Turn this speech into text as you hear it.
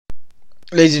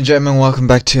Ladies and gentlemen, welcome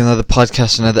back to another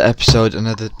podcast, another episode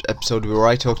where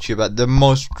I talk to you about the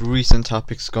most recent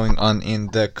topics going on in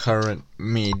the current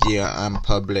media and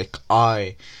public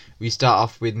eye. We start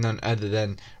off with none other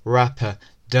than rapper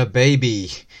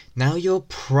DaBaby. Now you're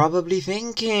probably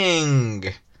thinking,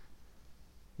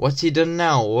 what's he done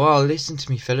now? Well, listen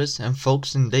to me, fellas and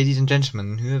folks and ladies and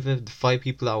gentlemen, whoever the 5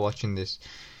 people that are watching this.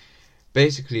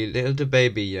 Basically, little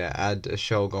DaBaby had a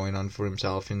show going on for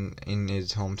himself in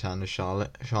his hometown of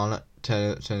Charlotte,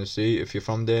 Tennessee. If you're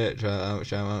from there,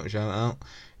 shout out.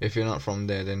 If you're not from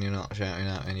there, then you're not shouting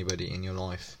out anybody in your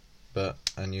life.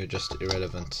 And you're just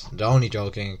irrelevant. The only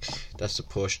joking. That's the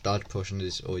push. That's pushing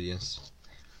this audience.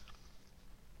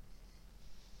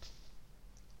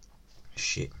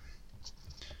 Shit.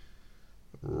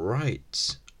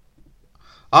 Right.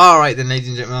 Alright then, ladies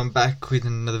and gentlemen, I'm back with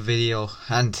another video,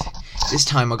 and this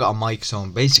time I got a mic, so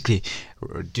I'm basically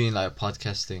doing like a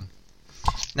podcast thing.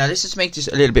 Now let's just make this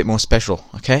a little bit more special,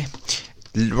 okay?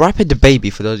 Rapper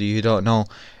DaBaby, for those of you who don't know,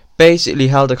 basically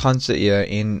held a concert here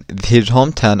in his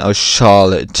hometown of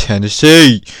Charlotte,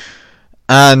 Tennessee.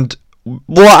 And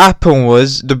what happened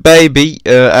was DaBaby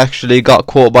actually got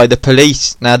caught by the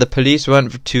police. Now the police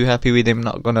weren't too happy with him,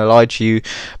 not gonna lie to you,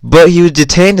 but he was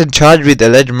detained and charged with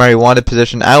alleged marijuana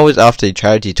possession hours after a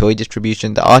charity toy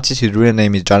distribution. The artist, whose real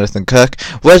name is Jonathan Kirk,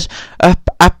 was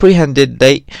apprehended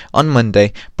late on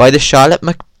Monday by the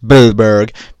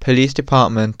Charlotte-Mecklenburg Police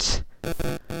Department.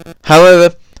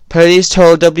 However, police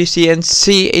told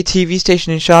WCNC, a TV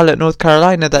station in Charlotte, North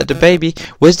Carolina, that DaBaby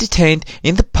was detained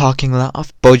in the parking lot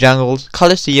of Bojangles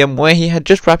Coliseum, where he had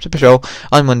just wrapped up a show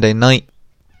on Monday night.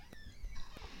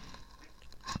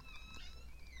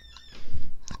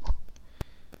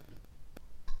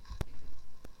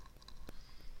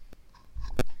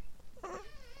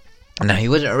 Now, he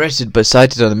wasn't arrested, but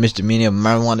cited on a misdemeanor of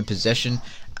marijuana possession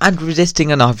and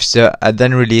resisting an officer, and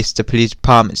then released. The police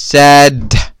department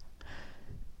said,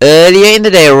 earlier in the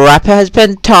day, a rapper has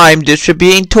spent time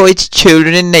distributing toys to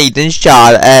children in need in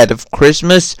Charlotte ahead of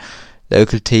Christmas.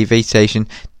 Local TV station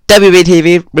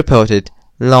WBTV reported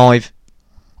live.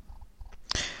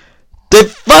 They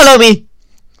follow me.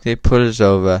 They pull us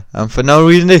over, and for no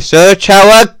reason they search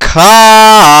our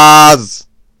cars.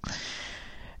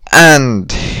 And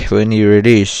when he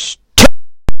released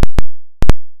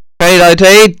Baby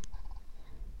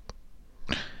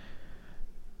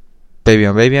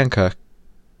on Baby and Kirk,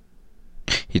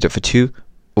 he's up for 2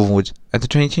 awards at the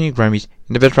 2020 Grammys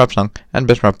in the Best Rap Song and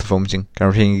Best Rap Performing.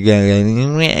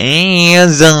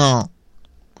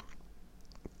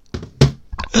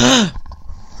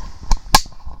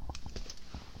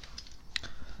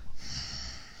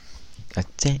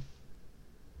 That's it.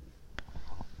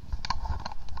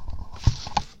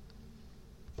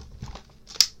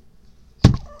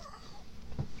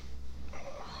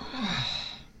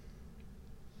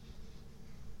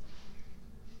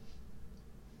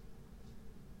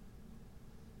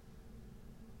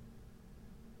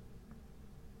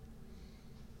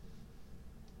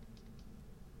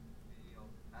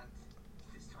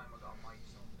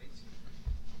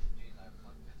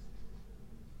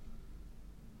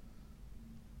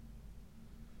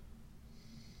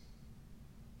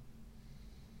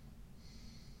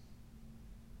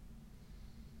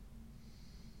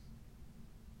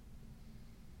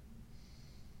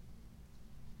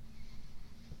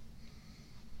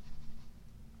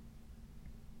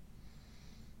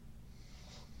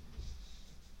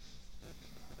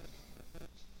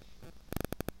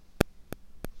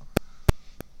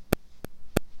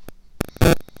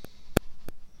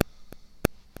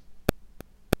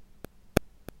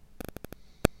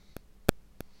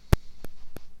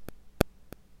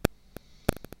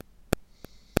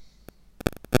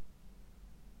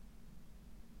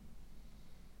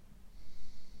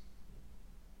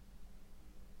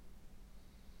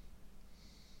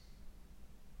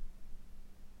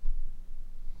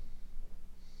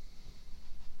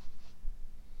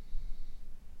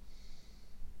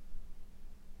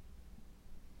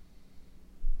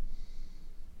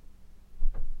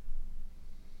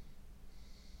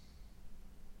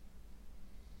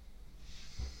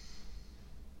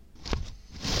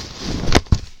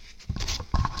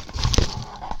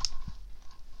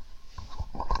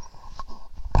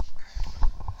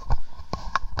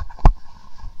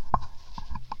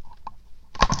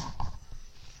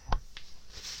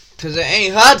 Cause it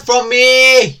ain't hard from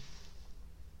me.